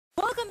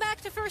back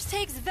to First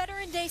Take's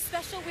Veteran Day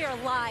special. We are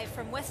live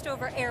from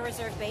Westover Air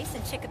Reserve Base in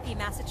Chicopee,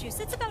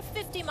 Massachusetts, about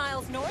 50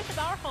 miles north of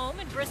our home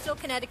in Bristol,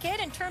 Connecticut.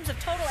 In terms of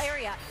total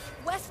area,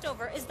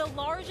 Westover is the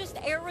largest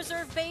air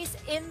reserve base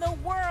in the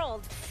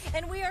world.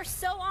 And we are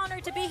so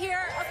honored to be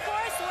here. Of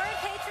course, we're in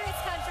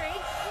Patriots country,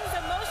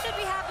 so most should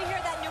be happy here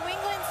that New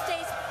England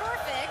stays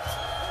perfect.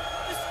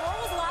 The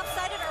score was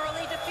lopsided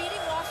early,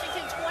 defeating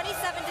Washington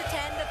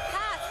 27-10. The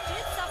Pats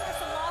did suffer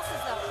some losses,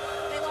 though.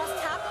 They lost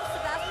tackle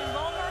Sebastian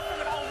Vollmer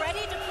from an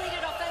already depleted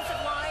offensive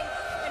line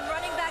and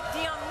running back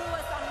Dion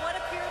on what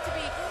appeared to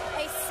be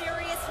a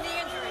serious knee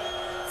injury.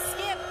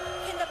 Skip,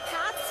 can the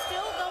Pats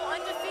still go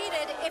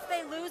undefeated if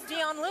they lose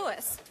Dion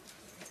Lewis?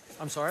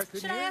 I'm sorry, I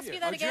couldn't Should I ask you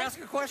that again? Did you ask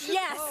a question?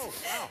 Yes. Oh,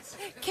 wow.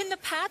 Can the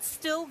Pats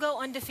still go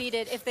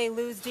undefeated if they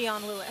lose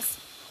Dion Lewis?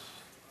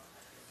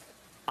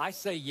 I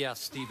say yes,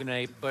 Stephen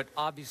A., but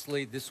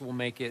obviously this will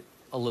make it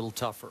a little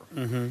tougher.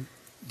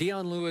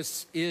 Dion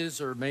Lewis is,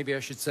 or maybe I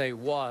should say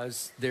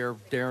was, their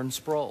Darren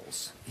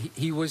Sproles.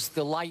 He was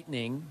the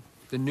lightning,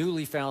 the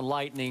newly found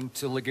lightning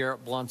to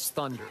LeGarrette Blount's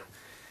thunder.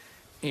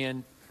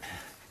 And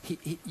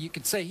you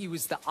could say he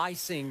was the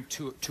icing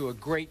to a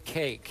great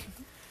cake.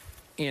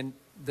 And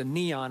the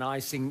neon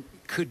icing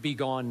could be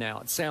gone now.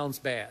 It sounds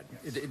bad.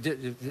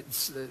 It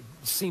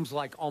seems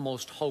like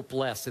almost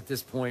hopeless at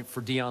this point for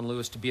Dion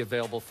Lewis to be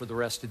available for the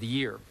rest of the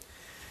year.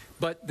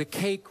 But the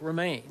cake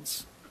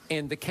remains.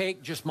 And the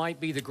cake just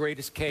might be the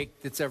greatest cake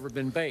that's ever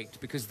been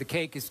baked, because the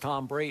cake is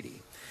Tom Brady.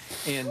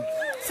 And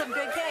some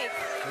good cake.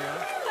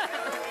 Yeah,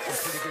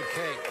 some pretty good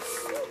cake.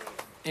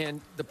 And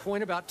the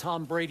point about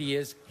Tom Brady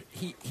is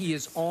he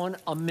is on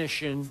a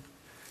mission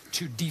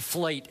to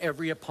deflate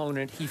every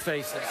opponent he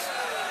faces.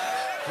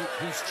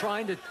 He's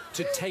trying to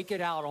take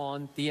it out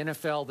on the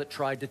NFL that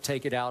tried to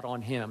take it out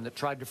on him, that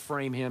tried to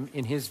frame him,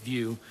 in his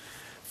view,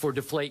 for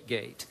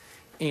Deflategate.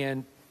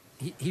 And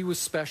he was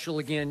special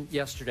again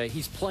yesterday.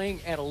 He's playing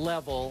at a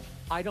level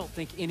I don't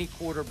think any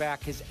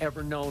quarterback has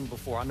ever known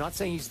before. I'm not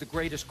saying he's the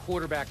greatest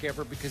quarterback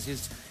ever, because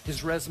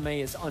his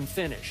resume is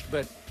unfinished,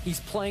 but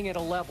he's playing at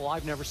a level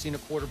I've never seen a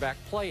quarterback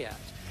play at.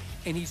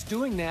 And he's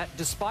doing that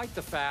despite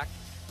the fact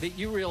that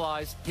you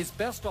realize his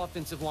best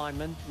offensive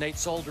lineman, Nate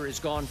Solder, is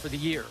gone for the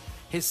year.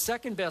 His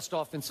second best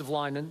offensive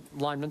lineman,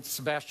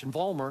 Sebastian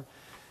Vollmer,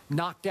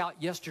 knocked out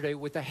yesterday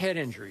with a head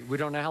injury. We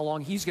don't know how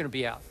long he's going to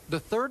be out. The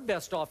third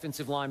best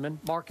offensive lineman,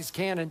 Marcus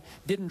Cannon,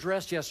 didn't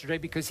dress yesterday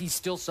because he's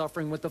still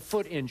suffering with a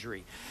foot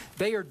injury.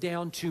 They are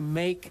down to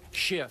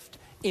makeshift,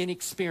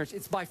 inexperienced.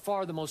 It's by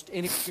far the most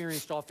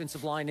inexperienced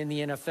offensive line in the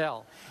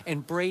NFL.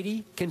 And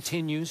Brady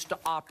continues to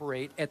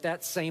operate at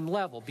that same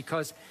level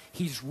because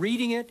he's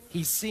reading it,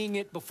 he's seeing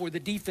it before the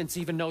defense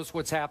even knows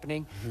what's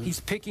happening.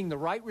 He's picking the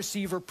right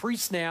receiver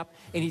pre-snap,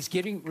 and he's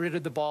getting rid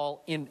of the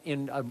ball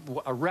in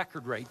a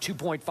record rate,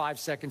 2.5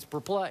 seconds per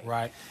play.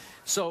 Right.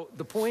 So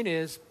the point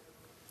is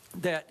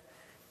that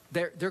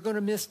they're going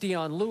to miss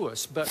Dion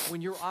Lewis, but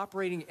when you're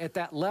operating at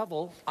that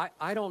level,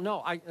 I don't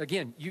know.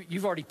 Again,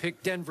 you've already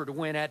picked Denver to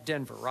win at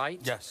Denver,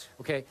 right? Yes.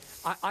 Okay.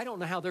 I don't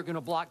know how they're going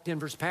to block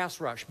Denver's pass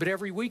rush, but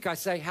every week I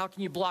say, how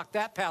can you block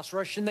that pass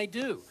rush? And they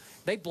do.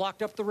 They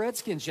blocked up the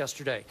Redskins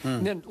yesterday.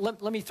 And then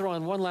let me throw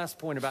in one last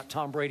point about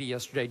Tom Brady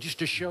yesterday, just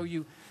to show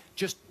you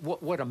just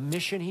what a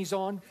mission he's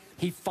on.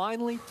 He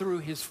finally threw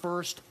his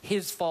first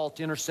his-fault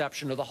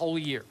interception of the whole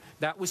year.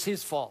 That was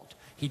his fault.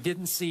 He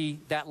didn't see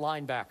that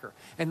linebacker.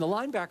 And the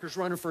linebacker's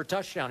running for a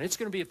touchdown. It's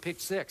going to be a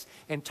pick six.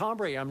 And Tom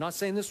Brady, I'm not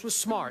saying this was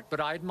smart,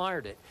 but I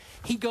admired it.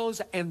 He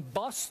goes and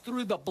busts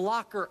through the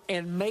blocker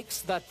and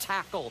makes the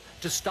tackle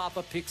to stop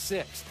a pick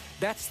six.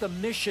 That's the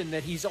mission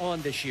that he's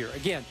on this year.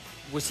 Again,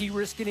 was he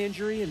risking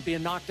injury and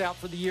being knocked out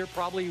for the year?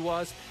 Probably he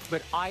was,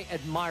 but I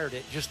admired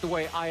it, just the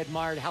way I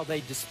admired how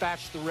they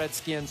dispatched the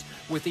Redskins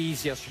with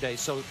ease yesterday.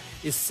 So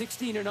is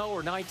 16-0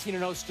 or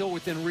 19-0 still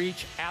within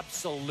reach?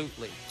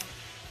 Absolutely.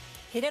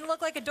 He didn't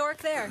look like a dork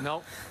there.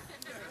 No.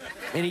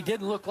 And he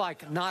didn't look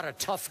like not a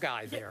tough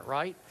guy there,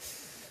 right?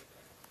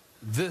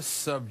 This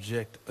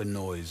subject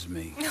annoys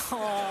me.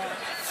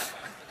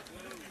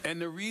 And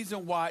the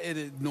reason why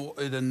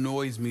it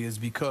annoys me is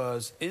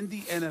because in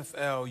the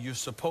NFL, you're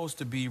supposed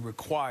to be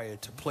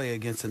required to play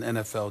against an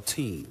NFL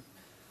team.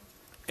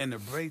 And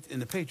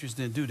the Patriots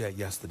didn't do that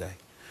yesterday.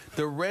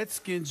 The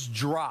Redskins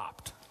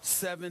dropped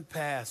 7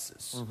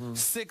 passes,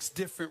 6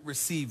 different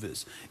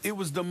receivers. It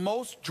was the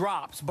most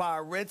drops by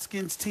a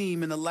Redskins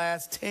team in the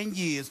last 10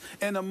 years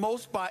and the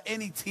most by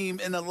any team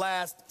in the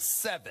last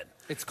 7.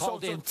 It's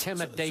called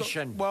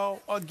intimidation.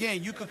 Well,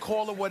 again, you could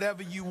call it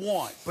whatever you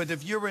want, but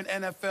if you're an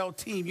NFL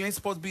team, you ain't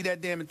supposed to be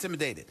that damn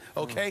intimidated,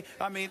 okay?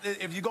 I mean,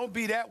 if you're going to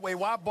be that way,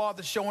 why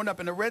bother showing up?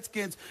 And the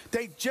Redskins,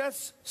 they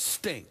just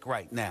stink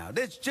right now.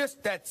 It's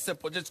just that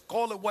simple. Just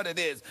call it what it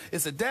is.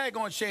 It's a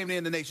daggone shame they're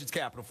in the nation's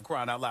capital, for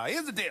crying out loud.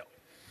 Here's the deal.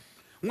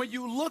 When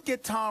you look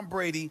at Tom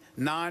Brady,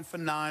 9 for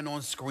 9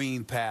 on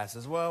screen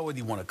passes. Well, what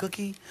do you want, a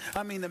cookie?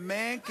 I mean, the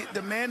man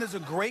is a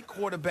great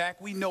quarterback.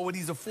 We know it.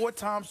 He's a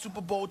 4-time Super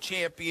Bowl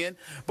champion.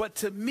 But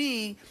to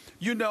me,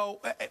 you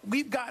know,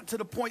 we've gotten to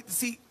the point.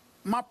 See,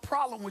 my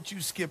problem with you,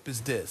 Skip,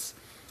 is this.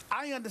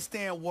 I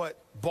understand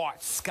what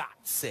Bart Scott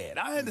said.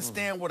 I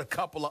understand what a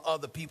couple of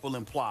other people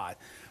implied.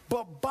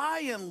 But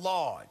by and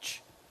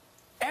large,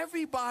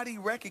 everybody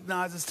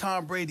recognizes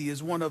Tom Brady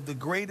as one of the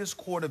greatest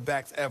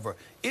quarterbacks ever.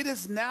 It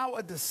is now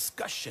a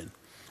discussion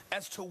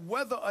as to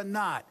whether or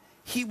not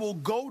he will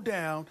go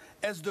down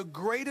as the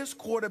greatest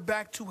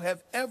quarterback to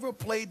have ever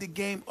played the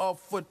game of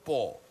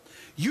football.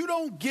 You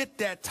don't get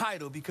that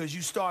title because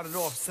you started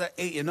off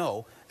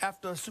 8-0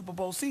 after a Super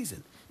Bowl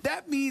season.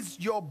 That means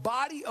your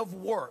body of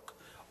work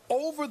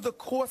over the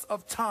course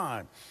of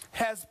time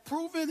has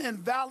proven and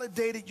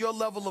validated your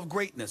level of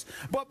greatness.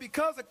 But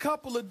because a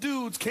couple of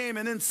dudes came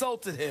and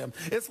insulted him,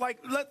 it's like,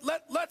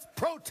 let's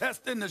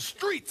protest in the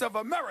streets of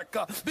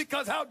America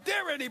because how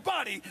dare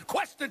anybody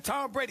question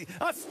Tom Brady?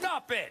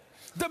 Stop it.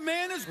 The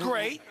man is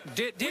great.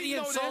 Did he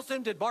insult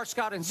him? Did Bart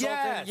Scott insult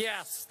him?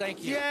 Yes,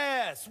 thank you.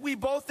 Yes, we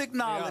both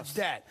acknowledge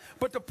that.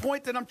 But the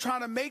point that I'm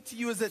trying to make to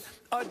you is that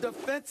a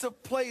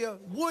defensive player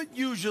would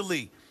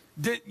usually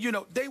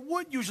they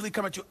would usually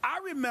come at you. I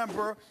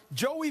remember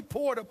Joey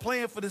Porter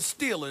playing for the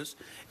Steelers,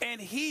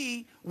 and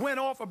he went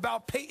off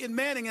about Peyton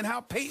Manning and how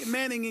Peyton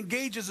Manning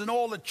engages in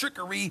all the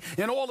trickery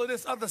and all of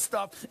this other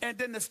stuff, and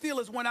then the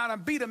Steelers went out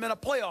and beat him in a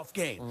playoff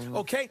game,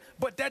 okay?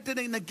 But that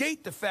didn't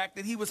negate the fact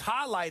that he was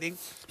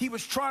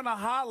trying to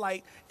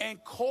highlight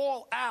and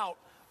call out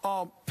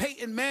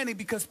Peyton Manning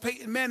because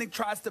Peyton Manning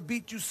tries to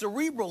beat you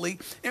cerebrally.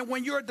 And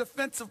when you're a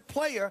defensive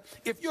player,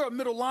 if you're a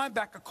middle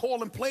linebacker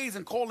calling plays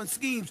and calling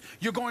schemes,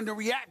 you're going to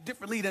react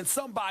differently than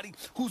somebody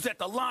who's at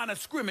the line of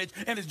scrimmage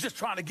and is just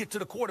trying to get to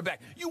the quarterback.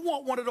 You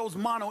want one of those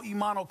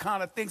mano-a-mano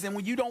kind of things, and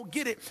when you don't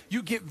get it,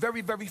 you get very,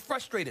 very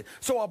frustrated.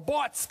 So a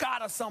Bart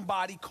Scott or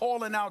somebody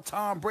calling out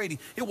Tom Brady,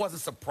 it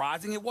wasn't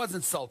surprising. It was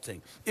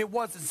insulting. It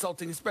was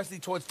insulting, especially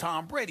towards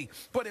Tom Brady.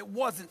 But it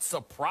wasn't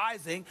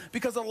surprising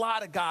because a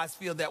lot of guys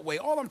feel that way.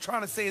 All I'm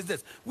trying to say is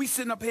this. We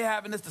sitting up here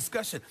having this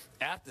discussion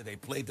after they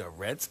played the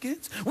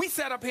Redskins. We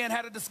sat up here and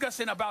had a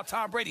discussion about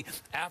Tom Brady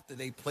after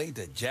they played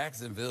the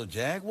Jacksonville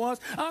Jaguars.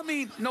 I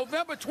mean,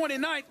 November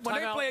 29th when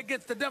they play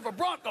against the Denver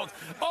Broncos.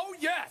 Oh,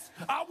 yes,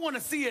 I want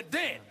to see it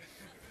then.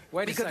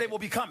 Because they will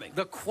be coming.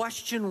 The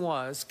question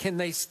was, can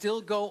they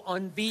still go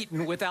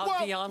unbeaten without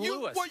Dion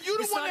Lewis? Well, you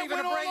the one that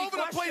went all over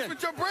the place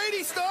with your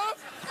Brady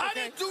stuff. Okay. I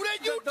didn't do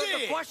that. You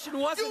did. The question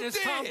wasn't, is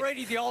Tom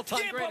Brady the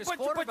all-time greatest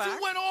quarterback? But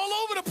you went all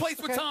over the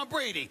place with Tom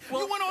Brady.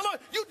 Well, you went all over.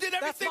 You did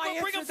everything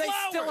but bringing flowers.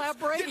 They still have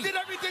Brady. You did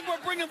everything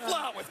but bringing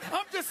flowers.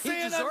 I'm just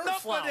saying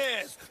enough of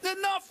this.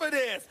 Enough of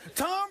this.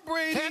 Tom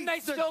Brady. Can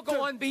they still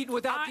go unbeaten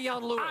without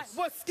Dion Lewis?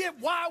 Well, Skip,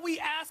 why are we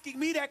asking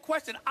me that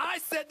question? I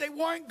said they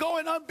weren't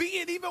going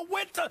unbeaten even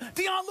when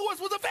Dion Lewis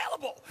was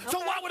available. Okay. So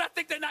why would I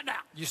think they're not now?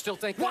 You still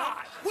think why?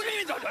 that? What do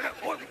you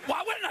mean?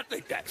 Why wouldn't I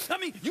think that? I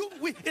mean,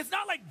 it's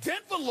not like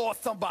Denver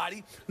lost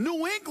somebody.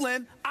 New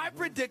England, I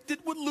predicted,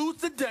 would lose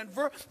to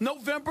Denver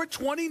November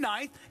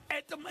 29th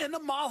in the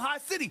Mile High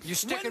City. You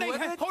sticking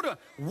with it? Hold on.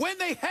 When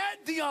they had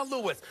Dion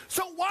Lewis.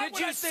 So why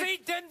would I think... Did you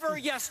see Denver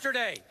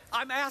yesterday?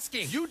 I'm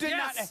asking. You did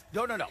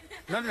not.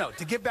 No.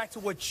 To get back to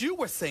what you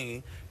were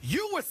saying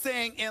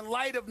in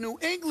light of New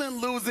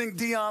England losing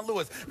Dion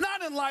Lewis,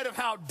 not in light of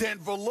how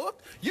Denver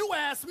looked. You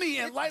asked me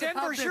in light of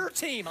how Denver's your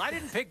team. I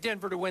didn't pick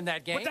Denver to win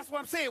that game. But that's what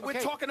I'm saying. Okay.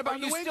 We're talking about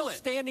New England. Are you still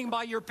standing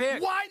by your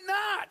pick? Why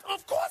not?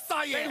 Of course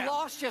I am. They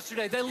lost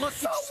yesterday. They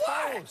looked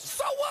exposed.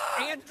 So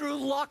what? Andrew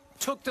Luck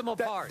took them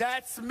apart.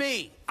 That's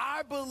me.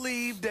 I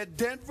believe that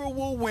Denver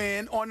will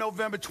win on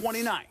November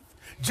 29th.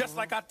 Just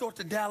like I thought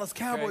the Dallas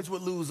Cowboys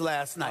would lose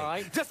last night.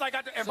 Right. Just like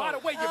and by the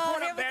way, you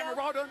brought up Aaron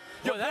Rodgers.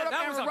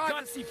 That was a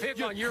gutsy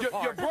pick on your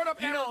part. You brought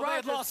up Aaron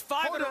Rodgers. They lost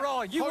 5 in a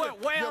row. You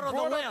went way out on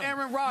the limb.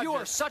 Aaron Rodgers. You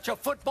are such a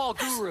football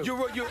guru.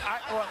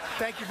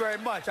 Thank you very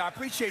much. I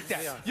appreciate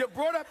that. Yeah. You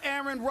brought up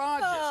Aaron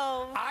Rodgers.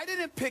 Oh. I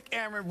didn't pick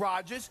Aaron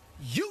Rodgers.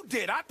 You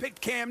did. I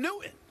picked Cam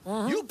Newton.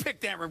 You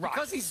picked Aaron Rodgers.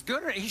 Because he's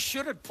good. He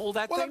should have pulled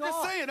that thing off. Well, I'm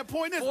just saying. The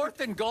point is, 4th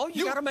and goal,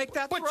 you got to make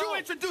that throw. But you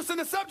introducing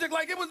the subject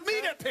like it was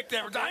me that picked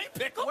Aaron Rodgers. I ain't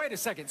picked him. Wait a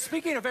second.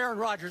 Speaking of Aaron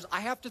Rodgers,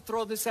 I have to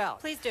throw this out.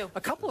 Please do.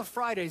 A couple of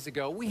Fridays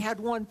ago, we had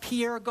one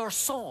Pierre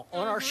Garçon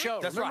on our show.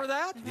 That's remember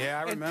right. that? Yeah,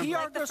 I remember. And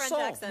Pierre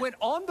Garçon went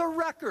on the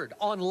record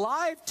on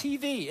live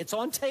TV. It's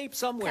on tape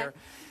somewhere. Okay.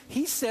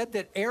 He said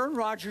that Aaron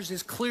Rodgers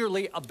is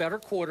clearly a better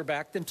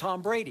quarterback than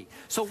Tom Brady.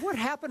 So what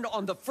happened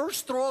on the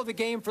first throw of the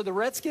game for the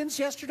Redskins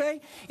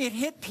yesterday? It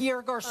hit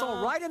Pierre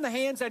Garçon right in the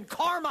hands, and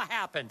karma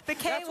happened. The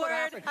K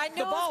word. I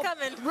knew it was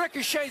coming.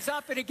 Ricochets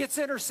up, and it gets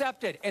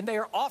intercepted. And they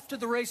are off to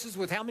the races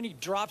with how many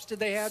drops did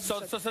they have? So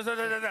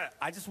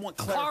I just want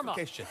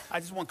clarification. Karma. I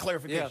just want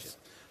clarification. Yes.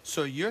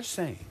 So you're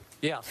saying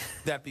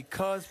that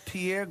because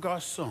Pierre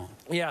Garçon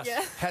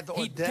had the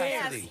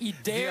audacity,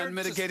 the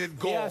unmitigated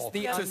gall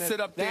to sit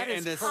up there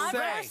and to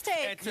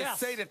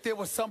say that there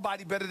was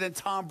somebody better than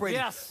Tom Brady.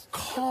 Yes.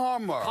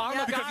 Karma.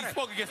 Because he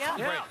spoke against Tom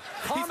Brady.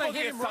 Karma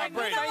hit him right in the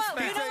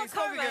face. He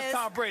spoke against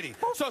Tom Brady.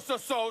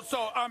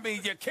 So I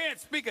mean, you can't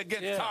speak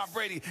against Tom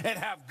Brady and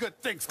have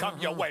good things come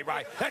your way,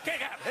 right? That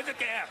can't happen. That just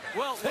can't happen.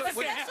 Well,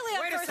 especially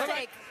on first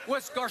take.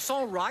 Was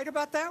Garçon right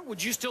about that?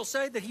 Would you still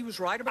say that he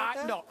was right about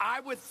that? No, I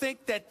would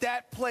think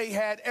that play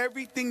had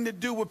everything to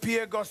do with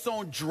Pierre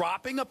Garçon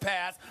dropping a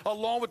pass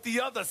along with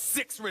the other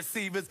 6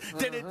 receivers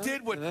than it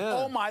did with,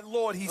 oh my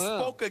Lord, he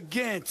spoke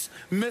against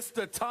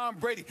Mr. Tom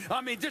Brady.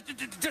 I mean,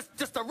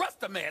 just arrest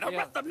the man.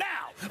 Arrest him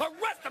now.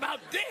 Arrest him. How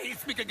dare he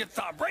speak against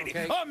Tom Brady?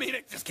 Okay. I mean,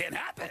 it just can't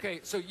happen. Okay,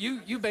 so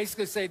you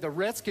basically say the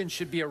Redskins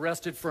should be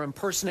arrested for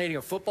impersonating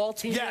a football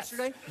team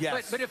yesterday?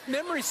 Yes. But if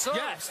memory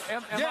serves,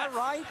 am I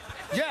right?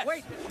 Yes.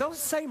 Wait, those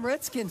same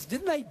Redskins,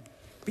 didn't they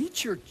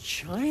beat your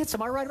Giants?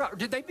 Am I right about? Or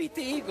did they beat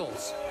the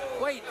Eagles?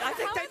 Wait, I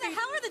think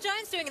how are the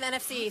Giants doing in the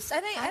NFC East? I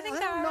think they're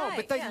don't know, all right.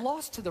 but they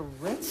lost to the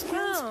Redskins.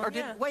 Oh,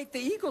 or wait, the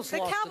Eagles the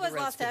lost to the Cowboys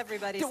Redskins. lost to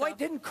everybody. Wait,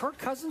 didn't Kirk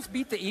Cousins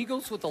beat the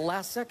Eagles with the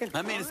last second?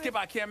 I mean, Skip,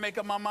 I can't make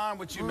up my mind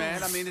with you,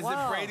 man. I mean, is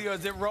it Brady or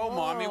is it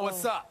Romo? I mean,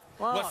 what's up?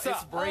 What's up?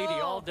 It's Brady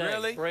all day.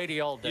 Really?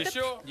 Brady all day. You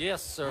sure?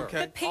 Yes, sir.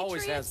 Okay. The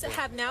Patriots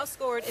have now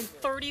scored in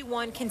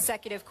 31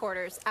 consecutive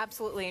quarters.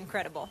 Absolutely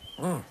incredible.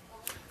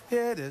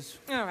 Yeah, it is.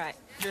 All right.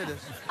 Yeah, it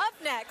is. Up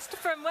next,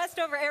 from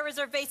Westover Air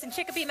Reserve Base in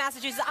Chicopee,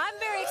 Massachusetts, I'm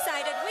very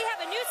excited. We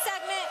have a new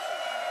segment,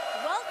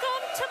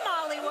 Welcome to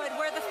Mollywood,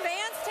 where the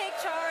fans take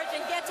charge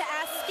and get to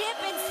ask